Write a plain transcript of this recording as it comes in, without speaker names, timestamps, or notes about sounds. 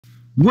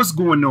What's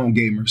going on,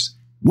 gamers?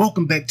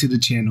 Welcome back to the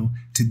channel.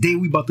 Today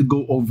we about to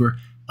go over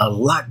a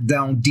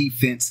lockdown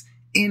defense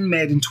in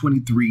Madden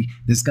 23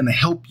 that's going to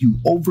help you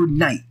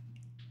overnight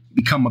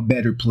become a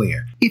better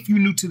player. If you're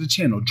new to the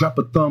channel, drop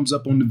a thumbs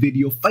up on the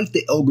video, fight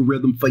the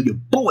algorithm for your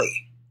boy.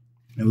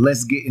 And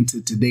let's get into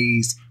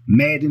today's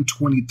Madden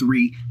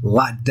 23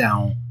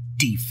 lockdown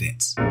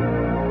defense.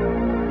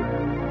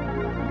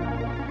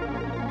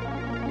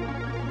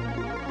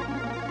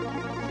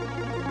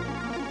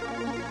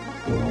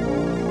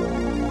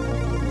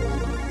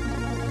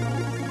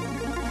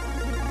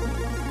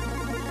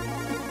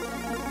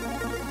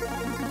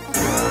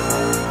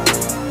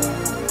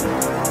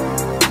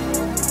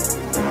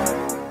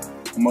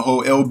 I'm gonna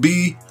hold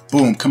LB,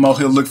 boom, come out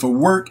here, look for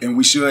work, and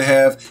we should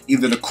have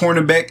either the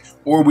cornerback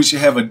or we should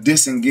have a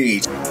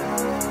disengage.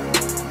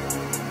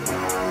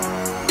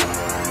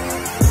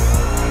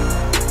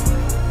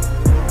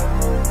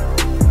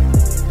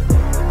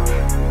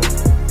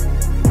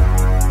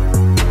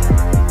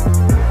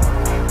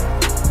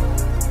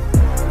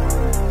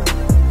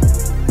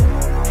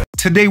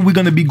 Today we're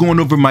going to be going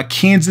over my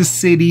Kansas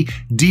City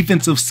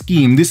defensive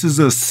scheme. This is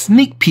a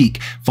sneak peek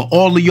for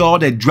all of y'all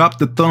that dropped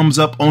the thumbs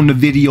up on the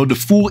video. The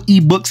full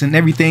ebooks and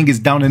everything is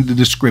down in the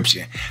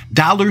description.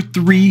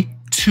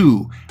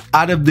 $3.2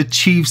 out of the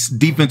Chiefs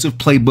defensive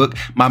playbook.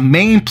 My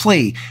main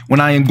play when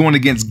I am going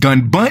against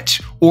gun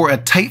bunch or a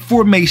tight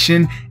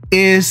formation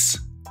is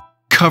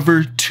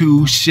cover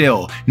 2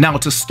 shell. Now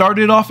to start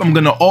it off, I'm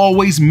going to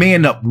always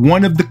man up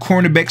one of the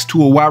cornerbacks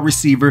to a wide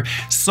receiver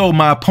so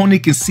my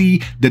opponent can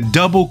see the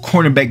double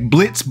cornerback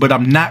blitz, but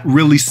I'm not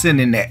really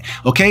sending that,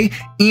 okay?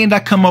 And I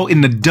come out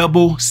in the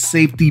double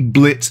safety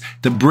blitz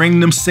to bring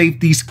them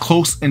safeties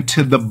close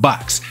into the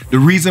box. The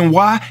reason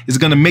why is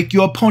going to make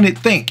your opponent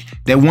think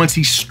that once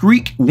he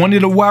streak, one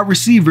of the wide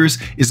receivers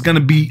is going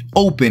to be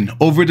open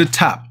over the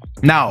top.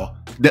 Now,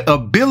 the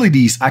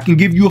abilities, I can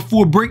give you a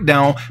full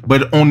breakdown,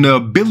 but on the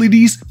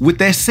abilities with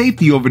that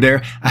safety over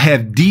there, I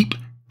have deep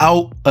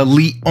out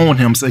elite on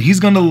him. So he's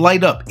going to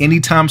light up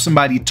anytime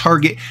somebody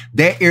target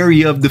that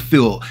area of the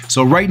field.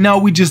 So right now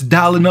we just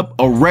dialing up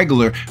a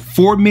regular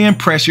 4-man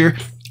pressure,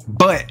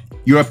 but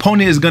your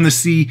opponent is going to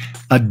see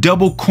a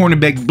double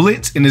cornerback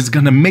blitz and it's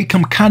going to make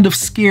him kind of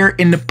scared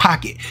in the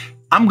pocket.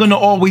 I'm going to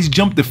always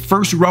jump the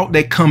first route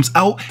that comes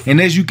out. And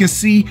as you can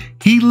see,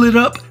 he lit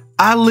up,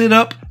 I lit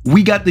up,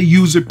 we got the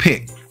user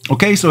pick.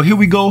 Okay, so here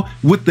we go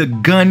with the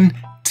gun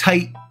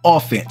tight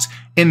offense.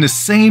 In the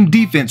same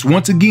defense,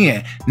 once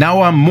again,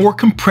 now I'm more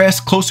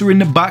compressed, closer in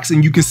the box,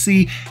 and you can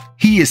see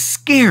he is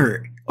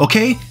scared.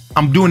 Okay,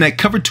 I'm doing that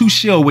cover 2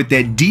 shell with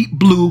that deep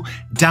blue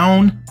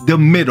down the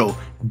middle.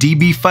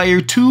 DB fire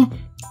 2.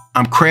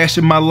 I'm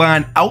crashing my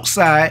line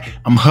outside,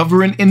 I'm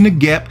hovering in the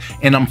gap,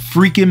 and I'm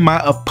freaking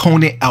my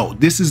opponent out.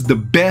 This is the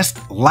best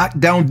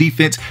lockdown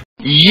defense.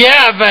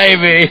 Yeah,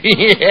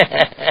 baby.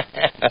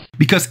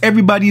 Because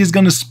everybody is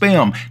going to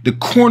spam the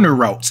corner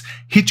routes,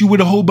 hit you with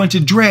a whole bunch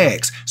of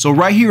drags. So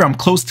right here, I'm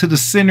close to the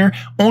center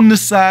on the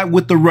side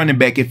with the running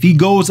back. If he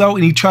goes out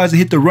and he tries to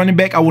hit the running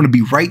back, I want to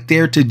be right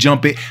there to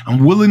jump it.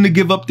 I'm willing to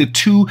give up the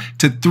 2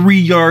 to 3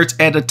 yards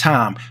at a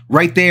time.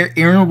 Right there,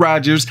 Aaron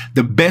Rodgers,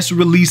 the best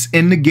release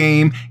in the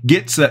game,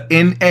 gets an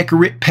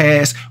inaccurate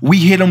pass. We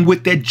hit him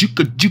with that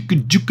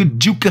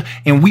juka,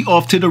 and we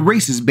off to the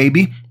races,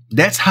 baby.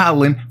 That's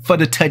hollering for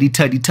the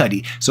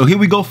tutty. So here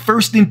we go,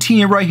 1st and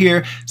 10 right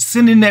here,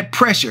 sending that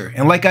pressure.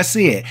 And like I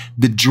said,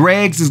 the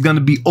drags is going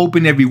to be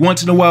open every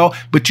once in a while,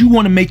 but you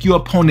want to make your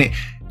opponent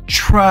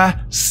try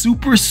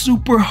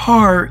super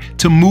hard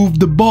to move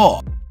the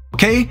ball.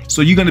 Okay,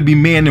 so you're going to be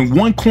manning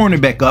one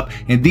cornerback up,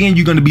 and then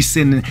you're going to be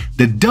sending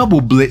the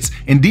double blitz,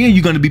 and then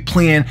you're going to be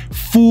playing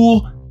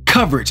full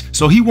coverage,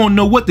 so he won't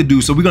know what to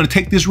do. So we're going to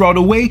take this route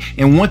away,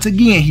 and once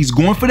again he's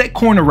going for that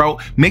corner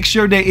route. Make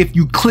sure that if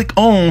you click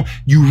on,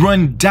 you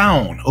run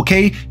down.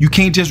 Okay, you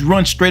can't just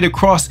run straight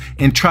across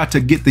and try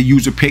to get the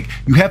user pick.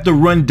 You have to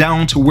run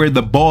down to where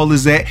the ball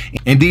is at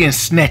and then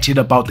snatch it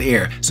up out the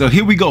air. So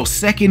here we go,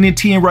 2nd and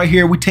 10 right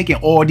here. We're taking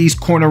all these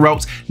corner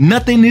routes,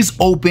 nothing is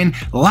open.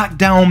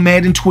 Lockdown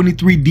Madden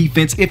 23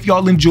 defense. If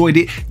y'all enjoyed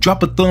it,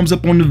 drop a thumbs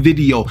up on the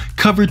video.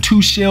 Cover 2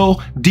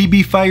 shell,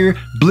 DB fire,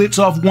 blitz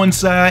off one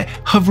side,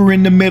 hover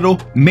in the middle,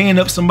 man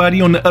up somebody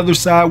on the other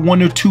side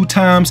 1 or 2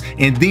 times,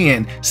 and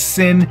then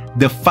send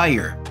the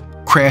fire,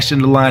 crashing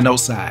the line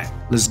outside.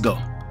 Let's go.